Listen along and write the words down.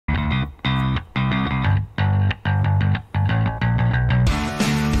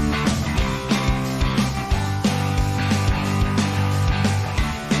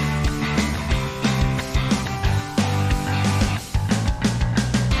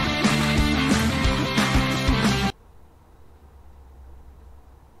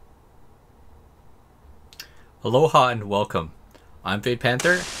Aloha and welcome. I'm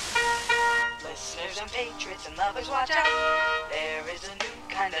Panther. Listeners and patriots and lovers, watch out. There is a new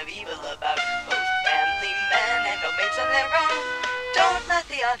kind of evil about both family men and no mates of their own. Don't let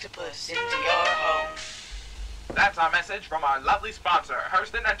the octopus into your home. That's our message from our lovely sponsor,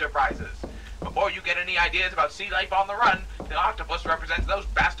 Hurston Enterprises. Before you get any ideas about sea life on the run, the octopus represents those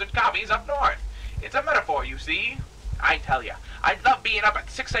bastard commies up north. It's a metaphor, you see. I tell ya, I love being up at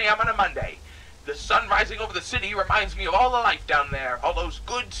 6 a.m. on a Monday. The sun rising over the city reminds me of all the life down there, all those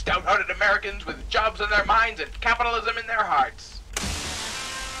good, stout-hearted Americans with jobs in their minds and capitalism in their hearts.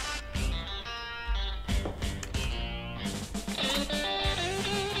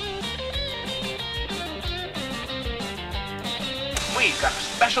 We've got a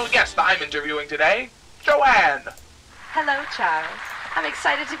special guest I'm interviewing today, Joanne. Hello, Charles. I'm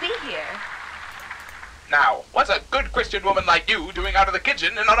excited to be here. Now, what's a good Christian woman like you doing out of the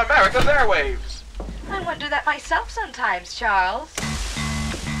kitchen and on America's airwaves? I wonder that myself sometimes, Charles.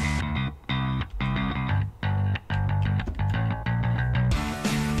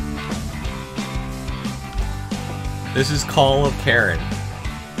 This is Call of Karen.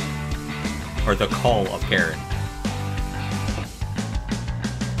 Or the Call of Karen.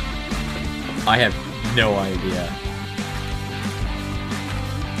 I have no idea.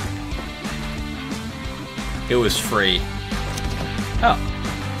 It was free. Oh.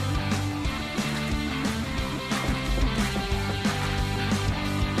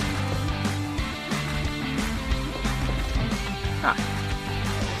 Ah.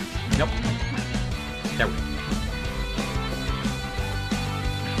 Nope. There we go.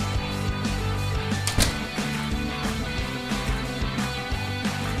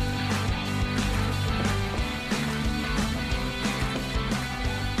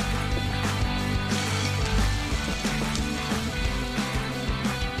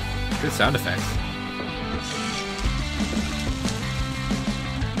 Good sound effects.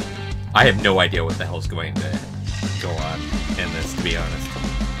 I have no idea what the hell's going to go on in this, to be honest.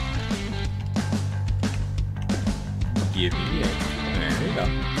 Give me it. There you go.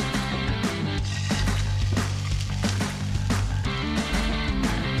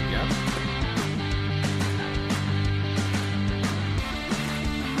 Yep.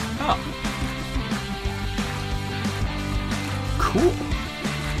 Oh. Cool.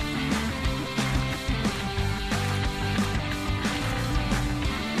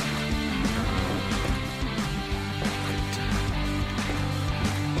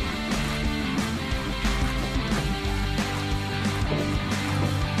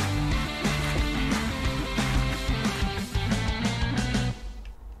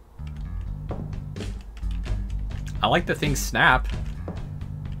 I like the things snap.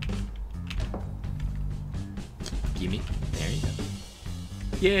 Gimme. There you go.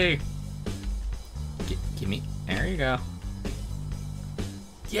 Yay! Gimme. There you go.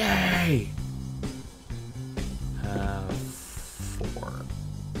 Yay! Fork.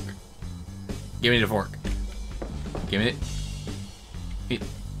 Give me the fork. Give me it.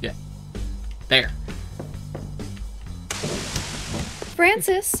 Yeah. There.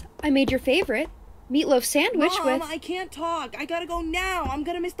 Francis, I made your favorite. Meatloaf sandwich Mom, with... I can't talk. I gotta go now. I'm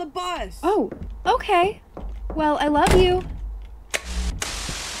gonna miss the bus. Oh, okay. Well, I love you.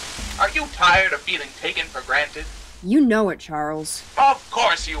 Are you tired of feeling taken for granted? You know it, Charles. Of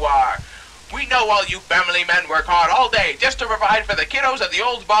course you are. We know all you family men work hard all day just to provide for the kiddos at the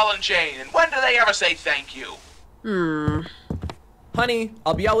old ball and chain, and when do they ever say thank you? Honey,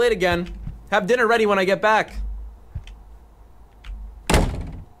 I'll be out late again. Have dinner ready when I get back.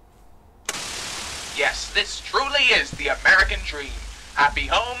 Yes, this truly is the American dream. Happy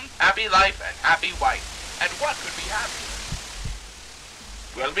home, happy life, and happy wife. And what could be happier?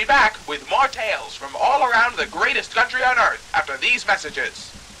 We'll be back with more tales from all around the greatest country on earth after these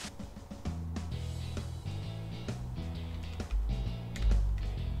messages.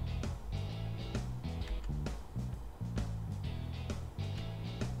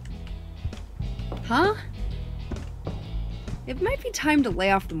 Huh? It might be time to lay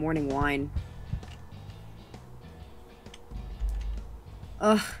off the morning wine.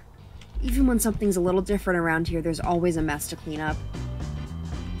 Ugh. Even when something's a little different around here, there's always a mess to clean up.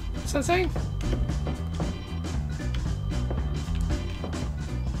 What's that saying?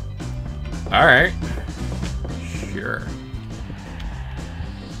 Alright. Sure.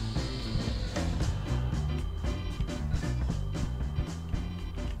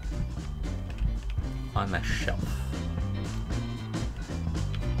 On the shelf.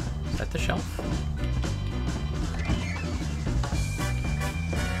 Is that the shelf?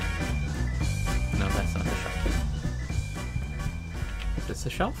 No, that's not the shelf. Is this the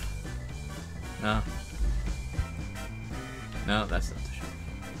shelf? No. No, that's not the shop.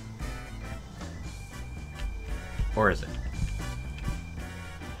 Or is it?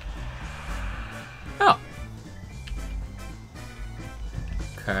 Oh.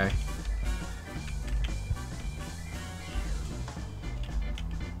 Okay.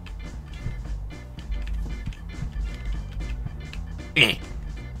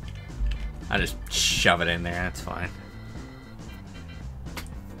 I'll just shove it in there, that's fine.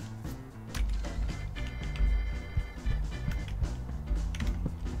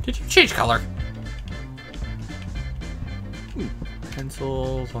 Did you change color?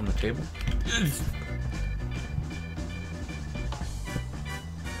 Pencils on the table.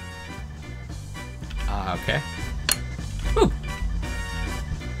 Okay. Ooh.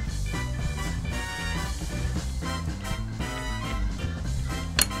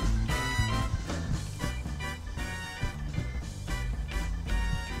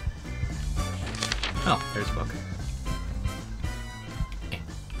 Oh, there's a book.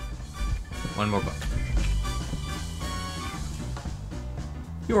 One more book.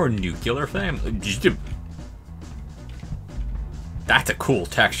 Your nuclear family. That's a cool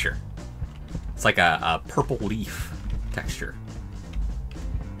texture. It's like a purple leaf texture.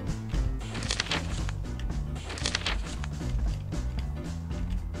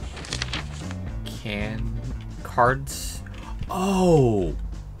 Cards. Oh,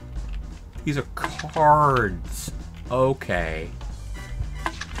 these are cards. Okay.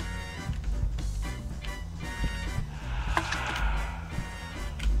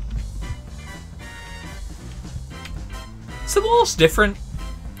 Is the walls different?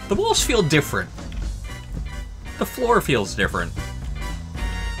 The walls feel different. The floor feels different.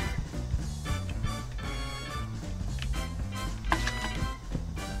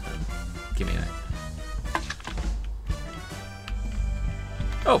 Give me that.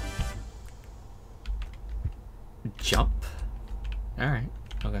 Oh. Jump. Alright.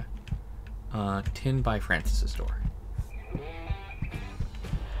 Okay. Tin by Francis's door.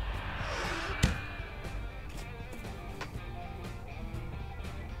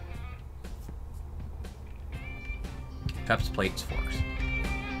 Cups, plates, forks.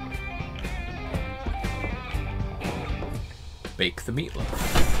 Bake the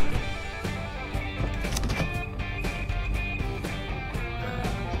meatloaf.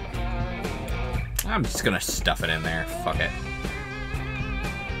 I'm just gonna stuff it in there. Fuck it.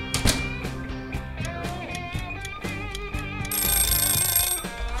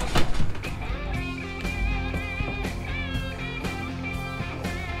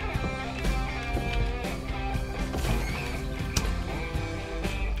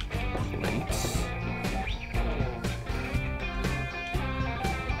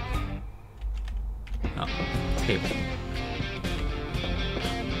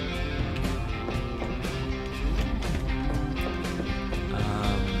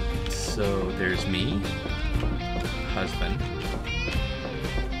 So there's me, husband.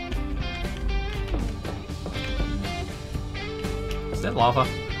 Is that lava?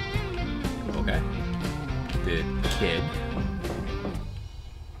 Okay. The kid.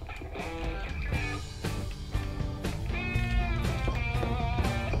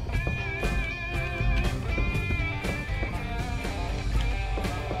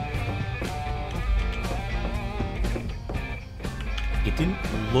 It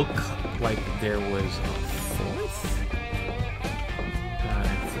didn't look like there was a fourth.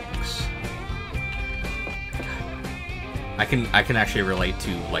 I can actually relate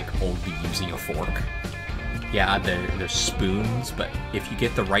to like only using a fork. Yeah, there's spoons, but if you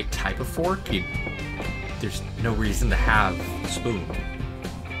get the right type of fork, there's no reason to have a spoon.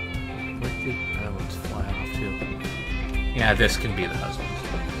 Where did the other ones fly off too? Yeah, this can be the husband.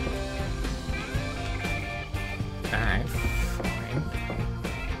 Alright,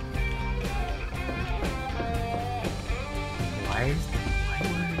 fine.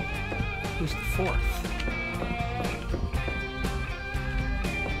 Who's the fourth?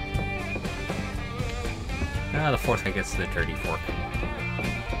 Ah, the fourth guy gets the dirty fork.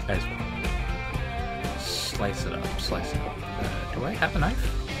 As well. Slice it up, slice it up. Do I have a knife?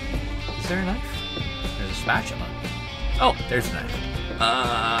 Is there a knife? There's a spatula. Oh, there's a knife.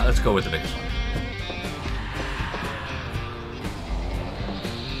 Let's go with the biggest one.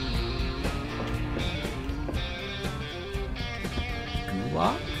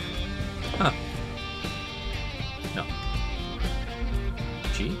 Gulag? Huh. No.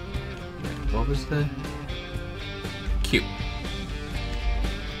 G? What was the... Q.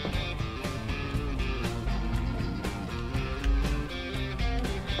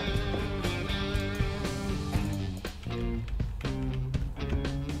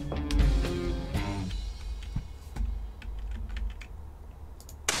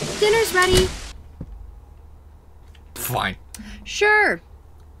 Dinner's ready. Fine. Sure.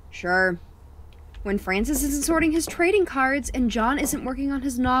 When Francis isn't sorting his trading cards and John isn't working on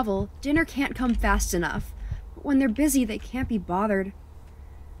his novel, dinner can't come fast enough. But when they're busy, they can't be bothered.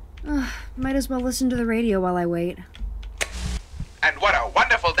 Might as well listen to the radio while I wait. And what a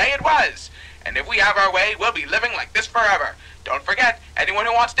wonderful day it was! And if we have our way, we'll be living like this forever. Don't forget, anyone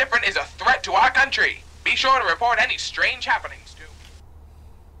who wants different is a threat to our country. Be sure to report any strange happenings to...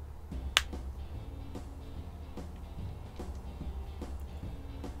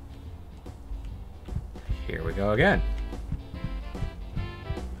 Here we go again.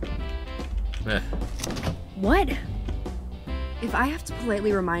 What? If I have to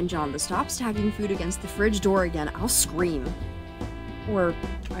politely remind John to stop stacking food against the fridge door again, I'll scream. Or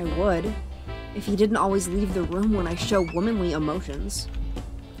I would, if he didn't always leave the room when I show womanly emotions.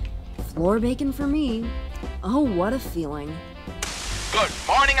 Floor bacon for me. Oh, what a feeling. Good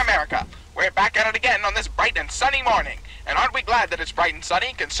morning, America! We're back at it again on this bright and sunny morning. And aren't we glad that it's bright and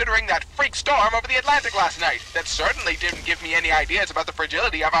sunny, considering that freak storm over the Atlantic last night? That certainly didn't give me any ideas about the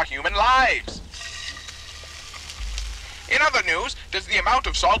fragility of our human lives. In other news, does the amount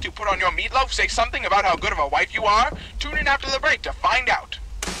of salt you put on your meatloaf say something about how good of a wife you are? Tune in after the break to find out.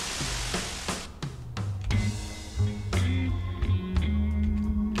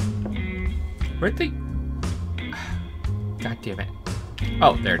 Where'd they... God damn it.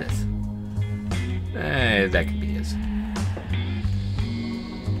 Oh, there it is. That could be his.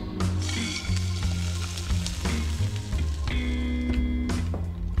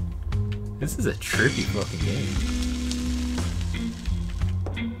 This is a trippy fucking game.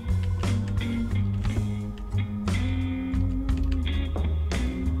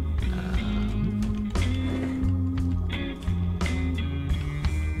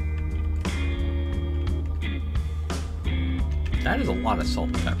 That is a lot of salt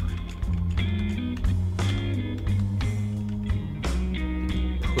and pepper.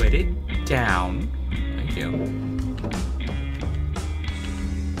 Put it down. Thank you.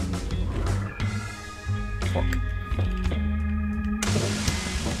 Fork.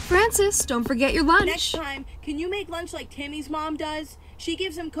 Francis, don't forget your lunch. Next time, can you make lunch like Timmy's mom does? She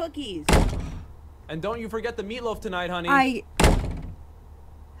gives him cookies. And don't you forget the meatloaf tonight, honey.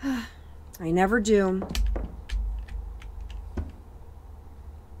 I never do.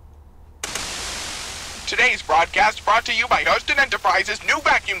 Today's broadcast brought to you by Hurston Enterprises' new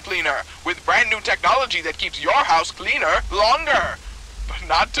vacuum cleaner, with brand new technology that keeps your house cleaner longer. But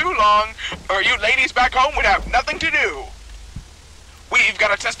not too long, or you ladies back home would have nothing to do. We've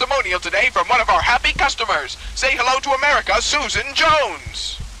got a testimonial today from one of our happy customers. Say hello to America, Susan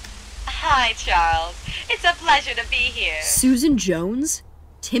Jones. Hi, Charles. It's a pleasure to be here. Susan Jones?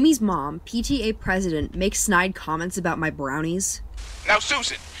 Timmy's mom, PTA president, makes snide comments about my brownies. Now,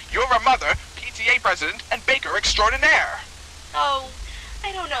 Susan, you're a mother, PTA president, and baker extraordinaire. Oh,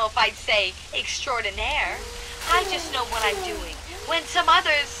 I don't know if I'd say extraordinaire. I just know what I'm doing when some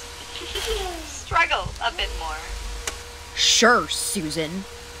others struggle a bit more. Sure, Susan.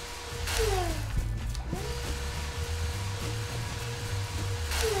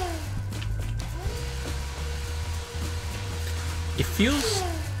 It feels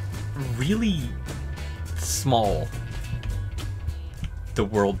really small, the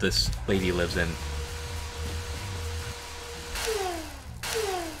world this lady lives in.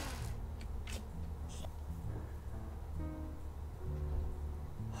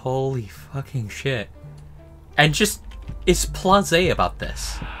 Holy fucking shit. And just is blasé about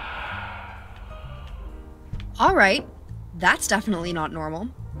this. Alright, that's definitely not normal.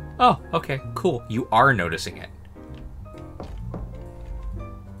 Oh, okay, cool. You are noticing it.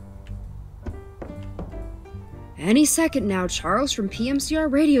 Any second now, Charles from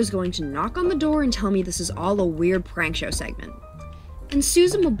PMCR Radio is going to knock on the door and tell me this is all a weird prank show segment. And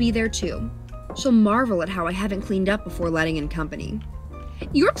Susan will be there too. She'll marvel at how I haven't cleaned up before letting in company.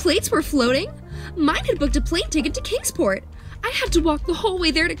 Your plates were floating? Mine had booked a plane ticket to Kingsport. I had to walk the whole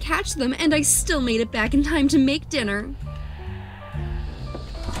way there to catch them, and I still made it back in time to make dinner.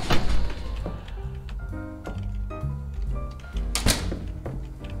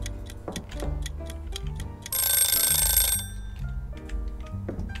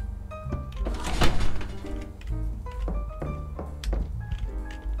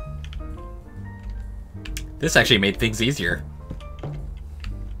 This actually made things easier.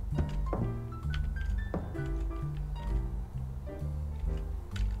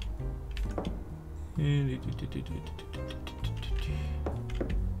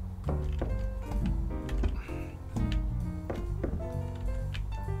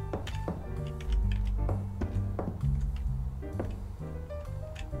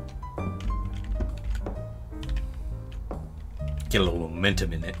 get a little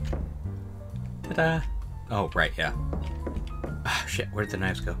momentum in it. Ta-da! Oh, right, yeah. Ah, shit, where'd the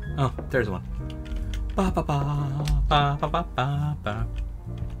knives go? Oh, there's one. Ba ba ba ba ba ba ba ba.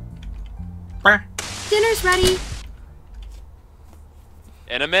 Bah. Dinner's ready.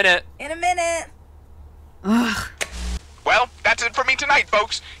 In a minute. In a minute. Ugh. Well, that's it for me tonight,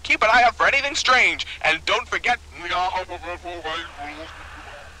 folks. Keep an eye out for anything strange, and don't forget...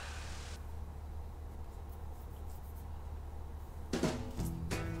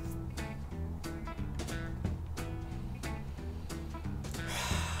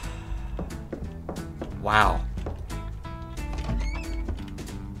 Wow.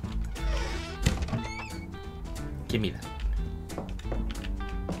 Give me that.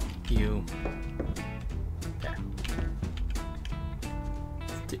 You. There.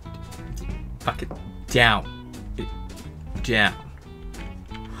 Fuck it. Down. Down.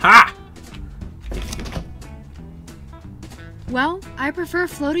 Ha! Well, I prefer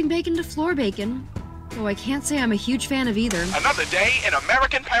floating bacon to floor bacon, though I can't say I'm a huge fan of either. Another day in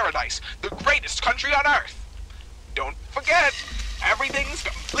American paradise, the greatest country on earth. Don't forget, everything's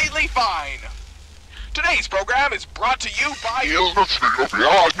completely fine. Today's program is brought to you by...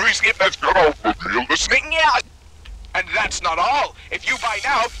 And that's not all. If you buy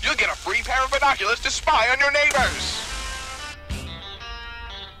now, you'll get a free pair of binoculars to spy on your neighbors.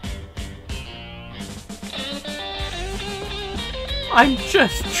 I'm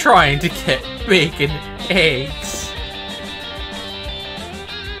just trying to get bacon and eggs.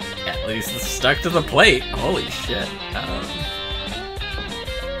 At least it's stuck to the plate. Holy shit.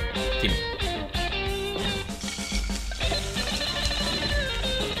 Give me.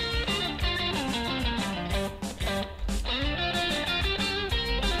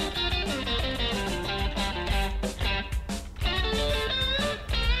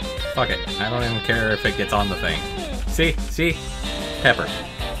 Fuck it. I don't even care if it gets on the thing. See? See? Pepper.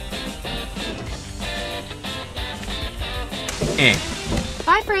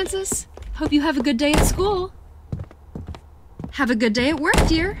 Bye, Francis. Hope you have a good day at school. Have a good day at work,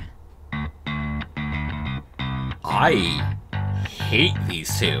 dear. I hate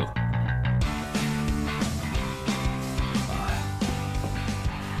these two.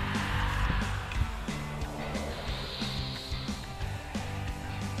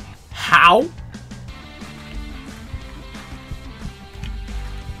 How?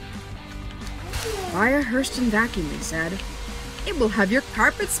 Fire Hurston vacuum, they said. It will have your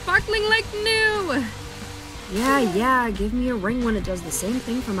carpet sparkling like new. Yeah, give me a ring when it does the same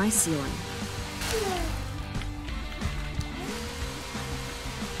thing for my ceiling.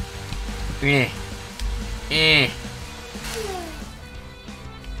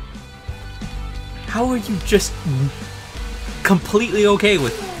 How are you just completely okay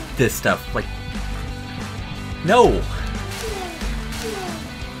with this stuff? Like, no.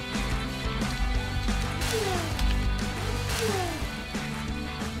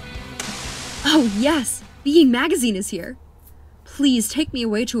 Oh, yes! Being Magazine is here. Please take me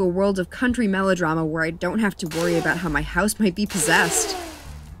away to a world of country melodrama where I don't have to worry about how my house might be possessed.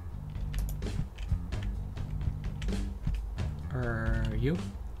 Are you?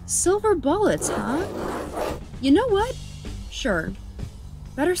 Silver bullets, huh? You know what? Sure.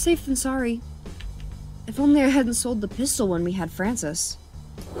 Better safe than sorry. If only I hadn't sold the pistol when we had Francis.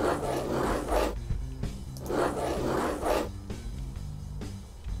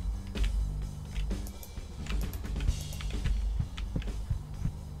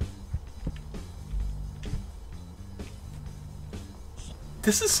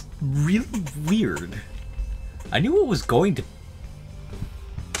 This is really weird. I knew it was going to...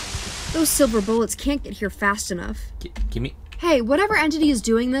 Those silver bullets can't get here fast enough. Give me... Hey, whatever entity is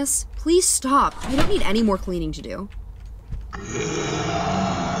doing this, please stop. I don't need any more cleaning to do.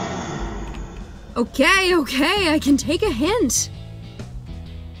 Okay, I can take a hint.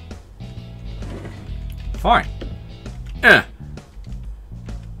 Fine.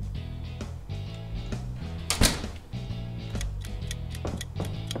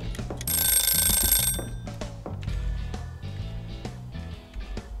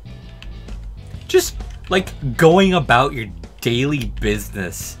 Just, like, going about your daily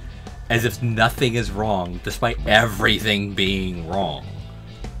business as if nothing is wrong, despite everything being wrong.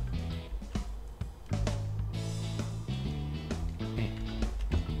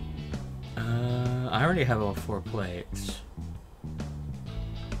 I already have all 4 plates.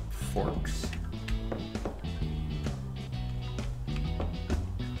 Forks.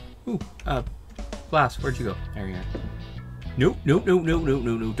 Ooh, Glass, where'd you go? There you are. Nope.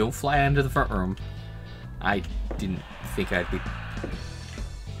 Don't fly into the front room. I didn't think I'd be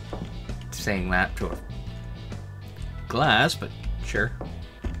saying that to a glass, but Sure.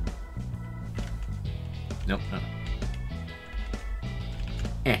 Nope,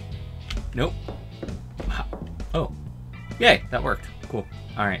 no. Nope. Oh. Yay, that worked. Cool.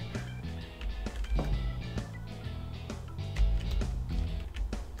 Alright.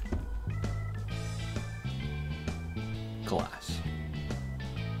 Glass.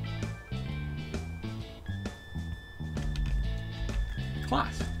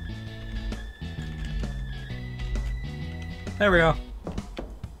 Glass. There we go.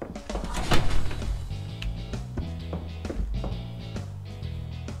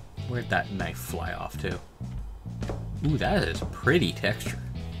 Where'd that knife fly off to? Ooh, that is pretty texture.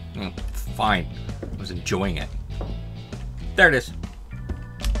 Fine. I was enjoying it. There it is.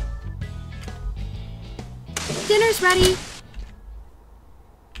 Dinner's ready.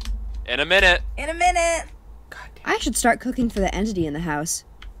 In a minute. In a minute. I should start cooking for the entity in the house.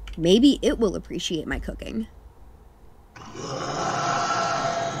 Maybe it will appreciate my cooking.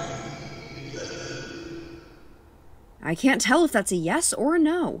 I can't tell if that's a yes or a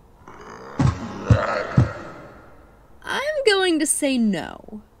no. I'm going to say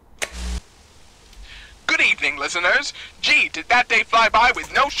no. Good evening, listeners. Gee, did that day fly by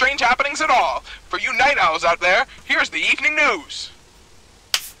with no strange happenings at all? For you night owls out there, here's the evening news.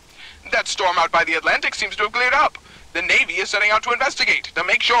 That storm out by the Atlantic seems to have cleared up. The Navy is setting out to investigate, to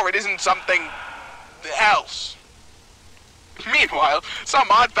make sure it isn't something else. Meanwhile, some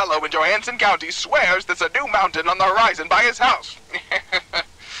odd fellow in Johansson County swears there's a new mountain on the horizon by his house.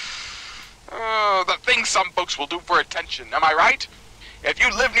 Oh, the things some folks will do for attention, am I right? If you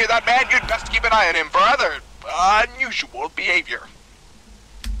live near that man, you'd best keep an eye on him for other unusual behavior.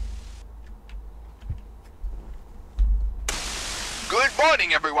 Good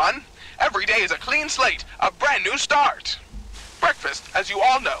morning, everyone. Every day is a clean slate, a brand new start. Breakfast, as you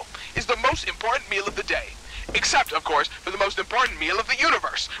all know, is the most important meal of the day. Except, of course, for the most important meal of the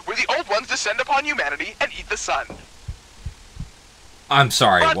universe, where the old ones descend upon humanity and eat the sun. I'm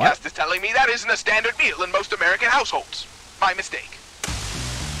sorry, Broadcast what? is telling me that isn't a standard meal in most American households. My mistake.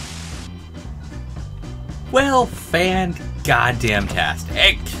 Well,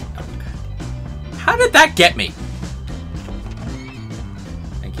 fan-goddamn-tastic. How did that get me?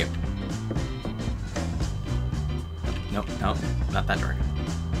 Thank you. Nope, nope, not that direction.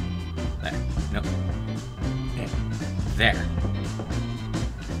 There, nope. There.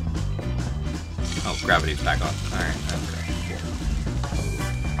 Oh, gravity's back on. Alright, okay.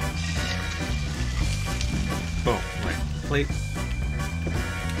 Boom, right. Plate.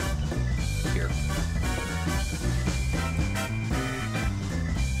 Here.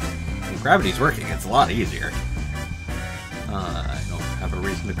 When gravity's working, it's a lot easier. I don't have a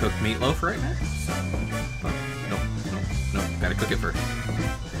reason to cook meatloaf right now. So, nope, gotta cook it first.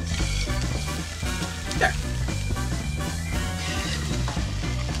 There.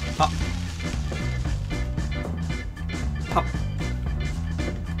 Pop. Pop.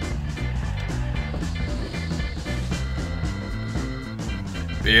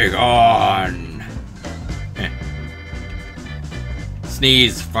 Be gone.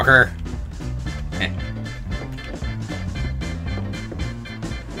 Sneeze, fucker.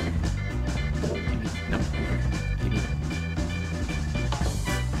 Nope.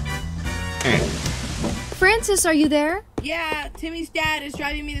 Francis, are you there? Yeah, Timmy's dad is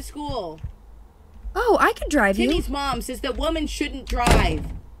driving me to school. Oh, I could drive you. Timmy's mom says that women shouldn't drive.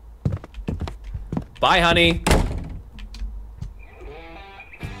 Bye, honey.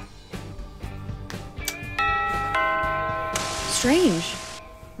 Strange.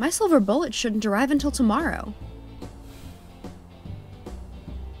 My silver bullet shouldn't arrive until tomorrow.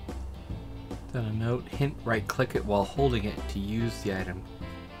 Then a note, hint, right click it while holding it to use the item.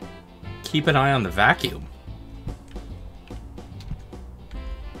 Keep an eye on the vacuum.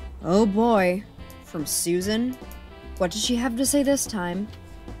 Oh boy. From Susan? What did she have to say this time?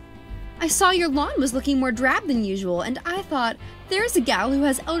 I saw your lawn was looking more drab than usual, and I thought, there's a gal who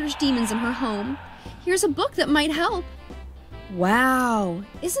has eldritch demons in her home. Here's a book that might help. Wow,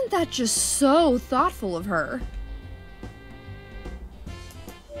 isn't that just so thoughtful of her?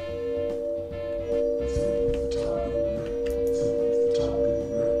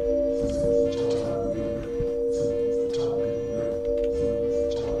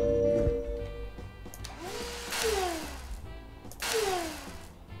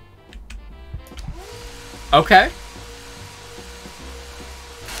 Okay.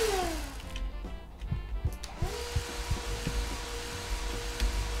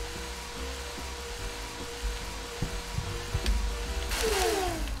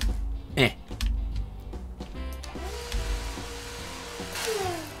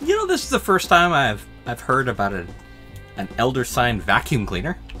 You know, this is the first time I've heard about a An Elder Sign vacuum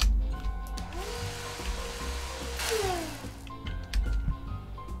cleaner.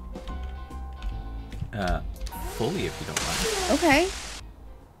 Fully, if you don't mind. Okay.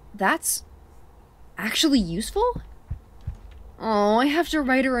 That's actually useful? Oh, I have to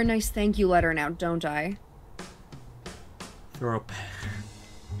write her a nice thank you letter now, don't I?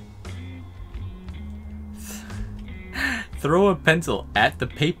 Throw a pencil at the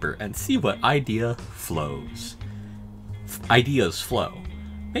paper and see what ideas flow.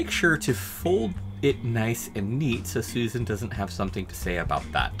 Make sure to fold it nice and neat so Susan doesn't have something to say about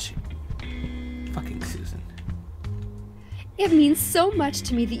that too. Fucking Susan. It means so much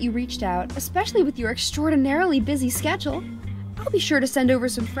to me that you reached out, especially with your extraordinarily busy schedule. I'll be sure to send over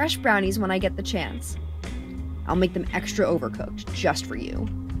some fresh brownies when I get the chance. I'll make them extra overcooked, just for you.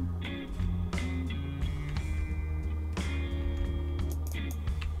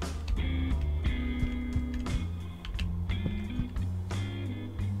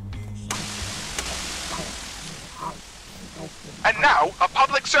 And now, a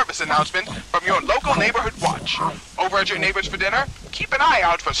public service announcement from your local neighborhood watch. Over at your neighbors for dinner, keep an eye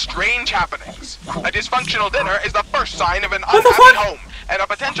out for strange happenings. A dysfunctional dinner is the first sign of an unhappy home and a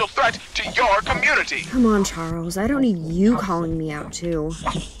potential threat to your community. Come on, Charles. I don't need you calling me out, too.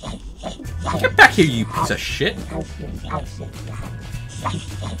 Get back here, you piece of shit.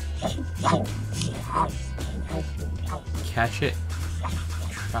 Catch it.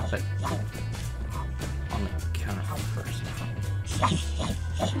 Drop it. On the counter first.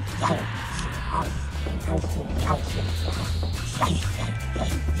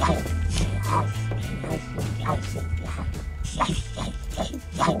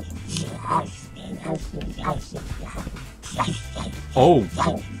 Oh,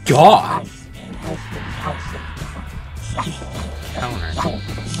 God! Counter.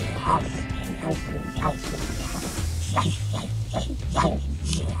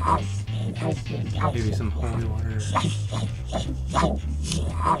 Maybe some holy water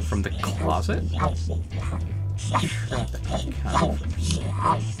from the closet?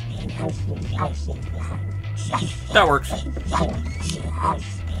 That works.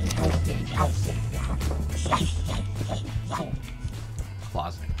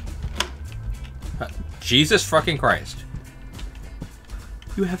 Closet. Jesus fucking Christ.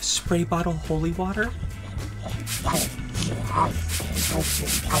 You have spray bottle holy water?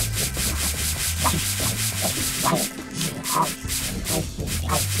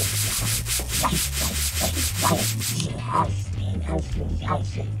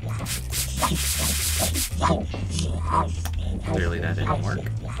 Clearly that didn't work.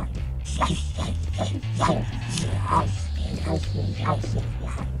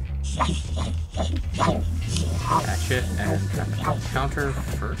 Catch it and counter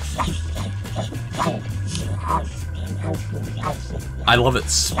first. I love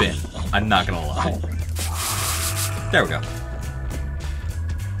its spin. I'm not gonna lie. There we go.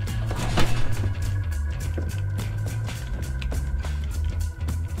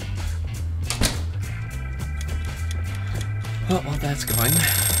 Well, while that's going,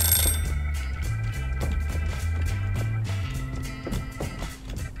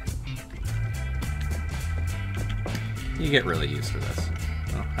 you get really used to this.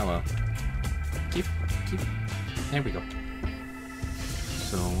 Oh, hello. Keep. There we go.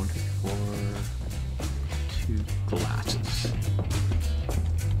 So, 1, 2, 4, 2 glasses.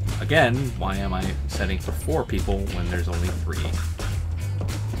 Again, why am I setting for 4 people when there's only 3?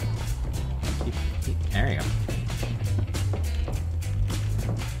 There you go.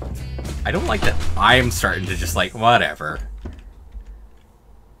 I don't like that I'm starting to just like, whatever.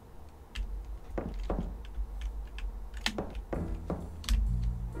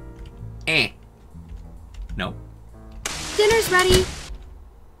 Nope. Dinner's ready.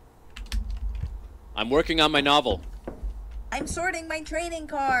 I'm working on my novel. I'm sorting my trading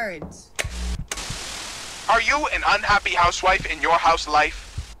cards. Are you an unhappy housewife in your house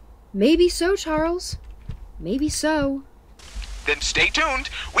life? Maybe so, Charles. Maybe so. Then stay tuned.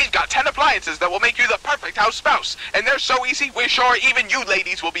 We've got 10 appliances that will make you the perfect house spouse. And they're so easy, we're sure even you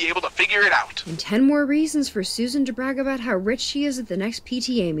ladies will be able to figure it out. And 10 more reasons for Susan to brag about how rich she is at the next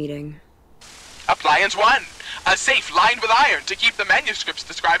PTA meeting. Appliance 1. A safe lined with iron to keep the manuscripts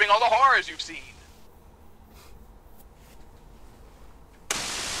describing all the horrors you've seen.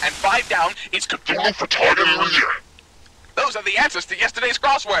 And 5 down is Cthulhu Photography. Those are the answers to yesterday's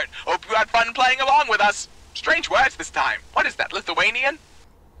crossword. Hope you had fun playing along with us. Strange words this time. What is that, Lithuanian?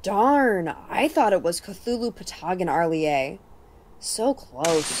 Darn, I thought it was Cthulhu Patagon Arlier. So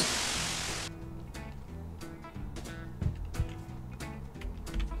close.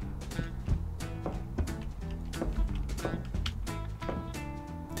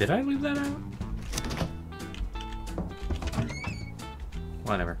 Did I leave that out?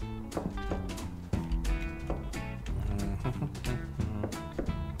 Whatever.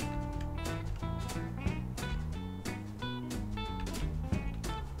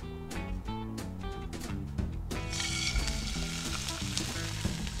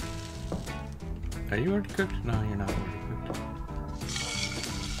 Are you already cooked? No, you're not already cooked.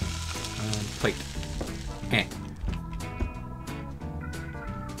 Plate. Eh.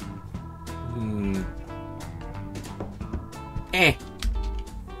 Eh.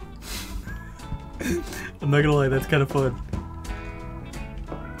 I'm not gonna lie, that's kind of fun.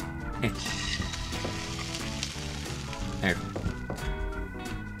 Eh. There.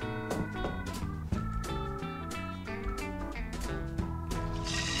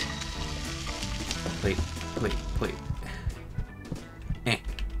 Plate, plate, plate. Eh.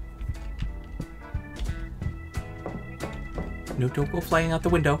 No, don't go flying out the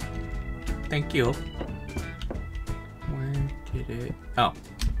window. Thank you. Where did it? Oh.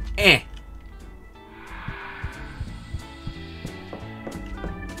 Eh.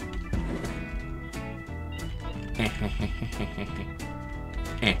 Eh.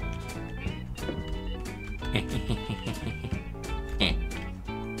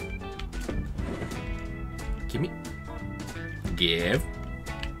 Give me. Give.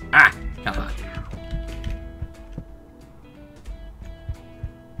 Ah! Haha.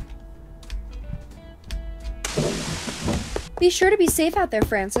 Be sure to be safe out there,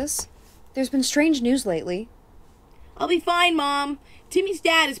 Francis. There's been strange news lately. I'll be fine, Mom. Timmy's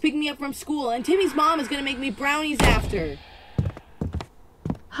dad is picking me up from school, and Timmy's mom is gonna make me brownies after.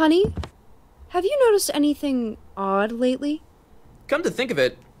 Honey, have you noticed anything odd lately? Come to think of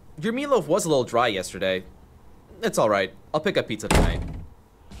it, your meatloaf was a little dry yesterday. It's alright. I'll pick up pizza tonight.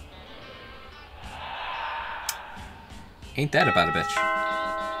 Ain't that about a bitch?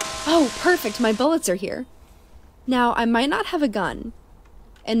 Oh, perfect. My bullets are here. Now, I might not have a gun,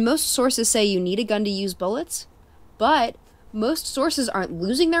 and most sources say you need a gun to use bullets, but most sources aren't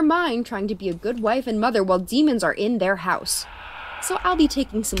losing their mind trying to be a good wife and mother while demons are in their house. So I'll be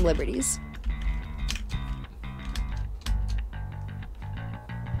taking some liberties.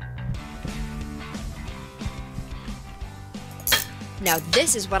 Now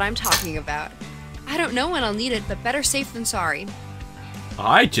this is what I'm talking about. I don't know when I'll need it, but better safe than sorry.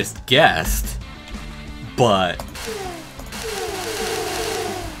 I just guessed. But...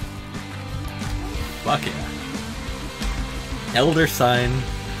 fuck yeah. Elder Sign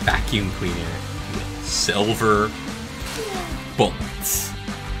vacuum cleaner with silver bullets.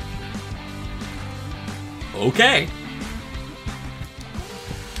 Okay.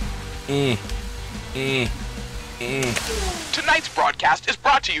 Tonight's broadcast is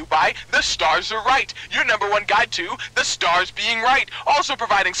brought to you by The Stars Are Right, your #1 guide to the stars being right. Also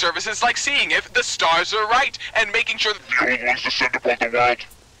providing services like seeing if the stars are right and making sure that the old ones descend upon the world.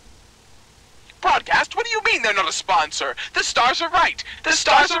 Broadcast? What do you mean they're not a sponsor? The Stars Are Right. The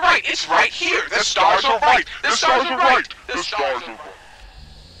Stars Are Right. It's right here. The Stars Are Right. The Stars Are Right. The Stars Are Right.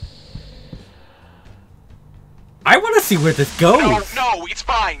 I want to see where this goes. No, it's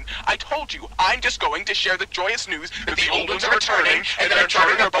fine. I told you, I'm just going to share the joyous news that the old ones are returning, and they're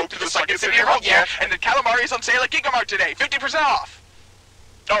chartering their boat to the Sunken City of Hope, yeah, and that calamari is on sale at Gigamart today, 50% off.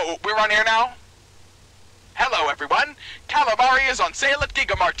 Oh, we're on air now? Hello, everyone. Calamari is on sale at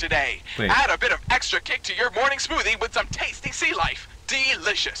Gigamart today. Wait. Add a bit of extra kick to your morning smoothie with some tasty sea life.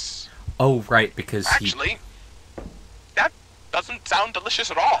 Delicious. Oh, right, because Actually, that doesn't sound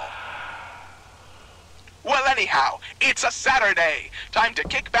delicious at all. Well, anyhow, it's a Saturday. Time to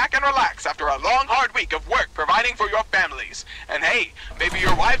kick back and relax after a long, hard week of work providing for your families. And hey, maybe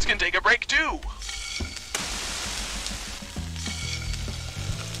your wives can take a break too.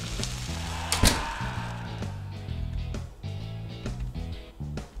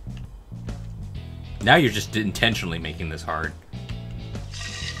 Now you're just intentionally making this hard.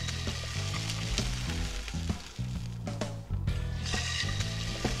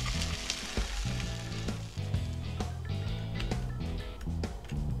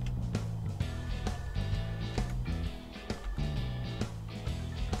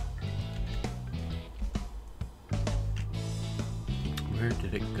 Where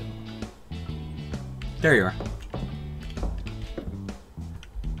did it go? There you are.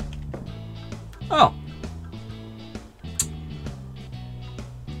 Oh.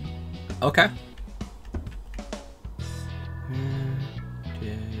 Okay.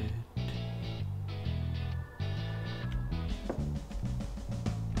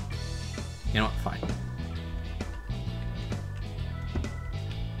 You know what? Fine.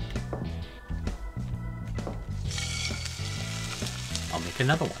 I'll make make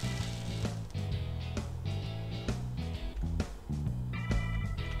another one.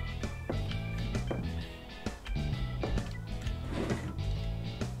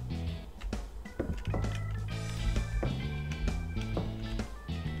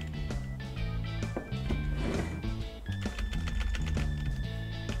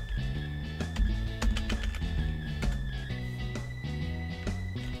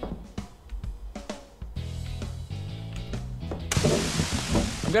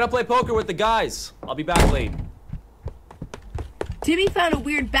 I'm gonna play poker with the guys. I'll be back late. Timmy found a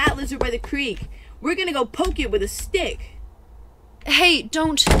weird bat lizard by the creek. We're gonna go poke it with a stick. Hey,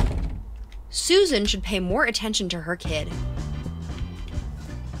 don't. Susan should pay more attention to her kid.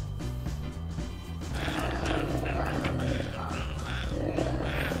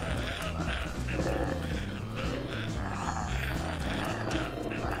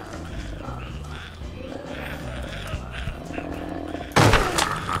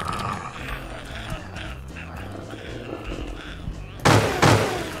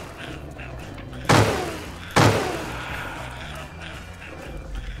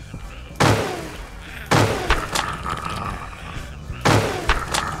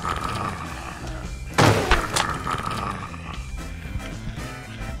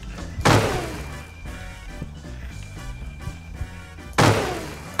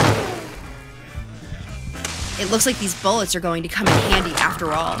 It looks like these bullets are going to come in handy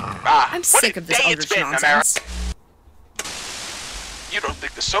after all. I'm sick of this Eldritch nonsense. You don't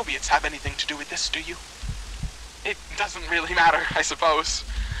think the Soviets have anything to do with this, do you? It doesn't really matter, I suppose.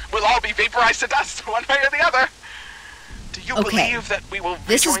 We'll all be vaporized to dust, one way or the other. Do you believe that we will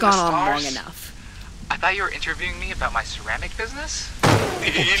This has rejoin gone the on long stars? enough. I thought you were interviewing me about my ceramic business?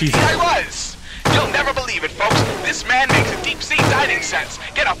 Indeed I was! You'll never believe it, folks. This man makes a deep-sea dining set.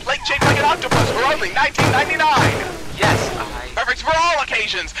 Get a plate shaped like an octopus for only $19.99. Yes, Perfect for all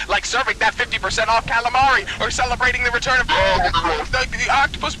occasions, like serving that 50% off calamari, or celebrating the return of the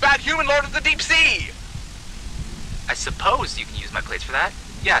octopus bat human lord of the deep sea. I suppose you can use my plates for that.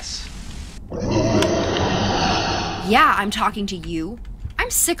 Yes. Yeah, I'm talking to you. I'm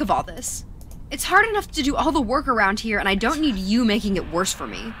sick of all this. It's hard enough to do all the work around here, and I don't need you making it worse for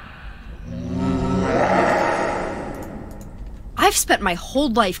me. I've spent my whole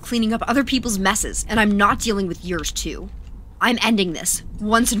life cleaning up other people's messes, and I'm not dealing with yours too. I'm ending this,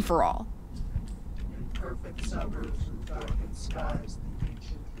 once and for all. In perfect suburbs with darkened skies, the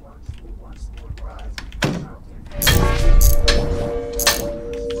ancient ones will once more rise.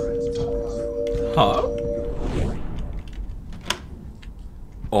 Huh?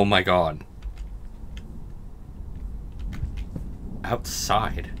 Oh my god.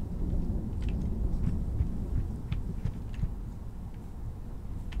 Outside.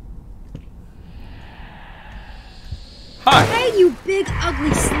 Hi. Hey, you big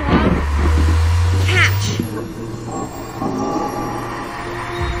ugly slob. Catch.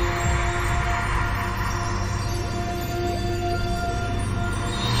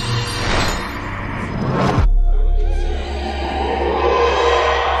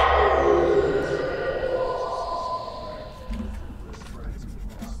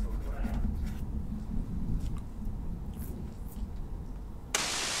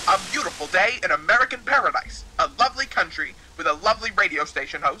 A beautiful day in American paradise. A lovely country with a lovely radio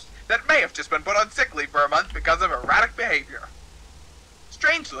station host that may have just been put on sick leave for a month because of erratic behavior.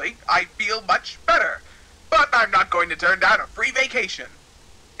 Strangely, I feel much better, but I'm not going to turn down a free vacation.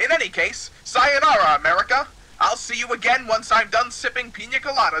 In any case, sayonara, America. I'll see you again once I'm done sipping pina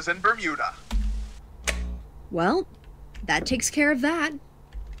coladas in Bermuda. Well, that takes care of that.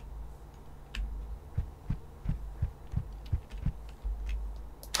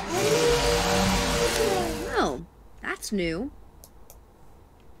 Oh, that's new.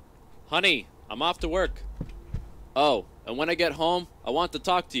 Honey, I'm off to work. Oh, and when I get home, I want to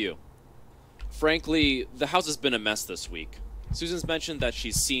talk to you. Frankly, the house has been a mess this week. Susan's mentioned that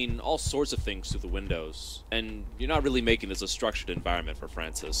she's seen all sorts of things through the windows, and you're not really making this a structured environment for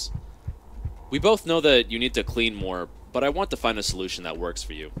Francis. We both know that you need to clean more, but I want to find a solution that works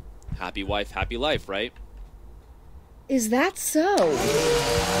for you. Happy wife, happy life, right? Is that so?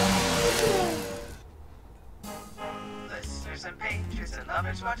 Listeners and patrons and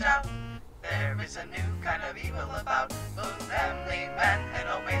lovers, watch out. There is a new kind of evil about both family men and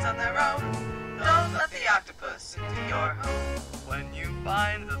always on their own. Don't let the octopus into your home when you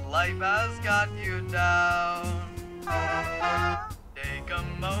find that life has got you down. Take a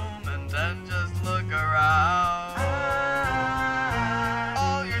moment and just look around.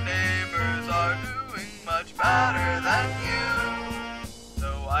 All your neighbors are doing much better than you. So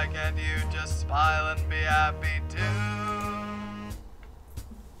why can't you just smile and be happy too?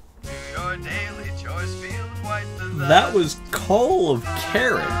 daily chores feel quite That was Call of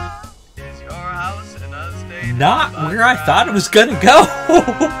Karen. Is your house in a state Not where I thought it was gonna go.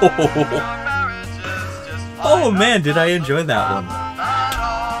 Oh man, did I enjoy that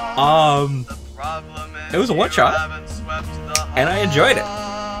one. It was a one shot, and I enjoyed it.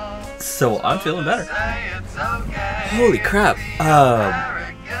 So I'm feeling better. Holy crap.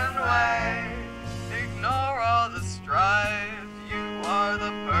 Ignore all the strife. You are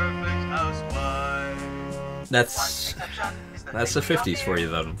the perfect housewife. That's the 50s for you,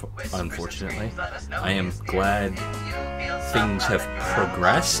 though, unfortunately. I am glad things have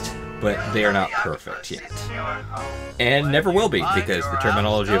progressed, but they are not perfect yet. And never will be, because the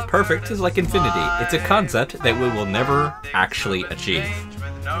terminology of perfect is like infinity. It's a concept that we will never actually achieve.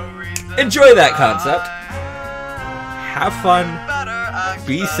 Enjoy that concept. Have fun.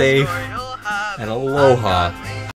 Be safe. And aloha.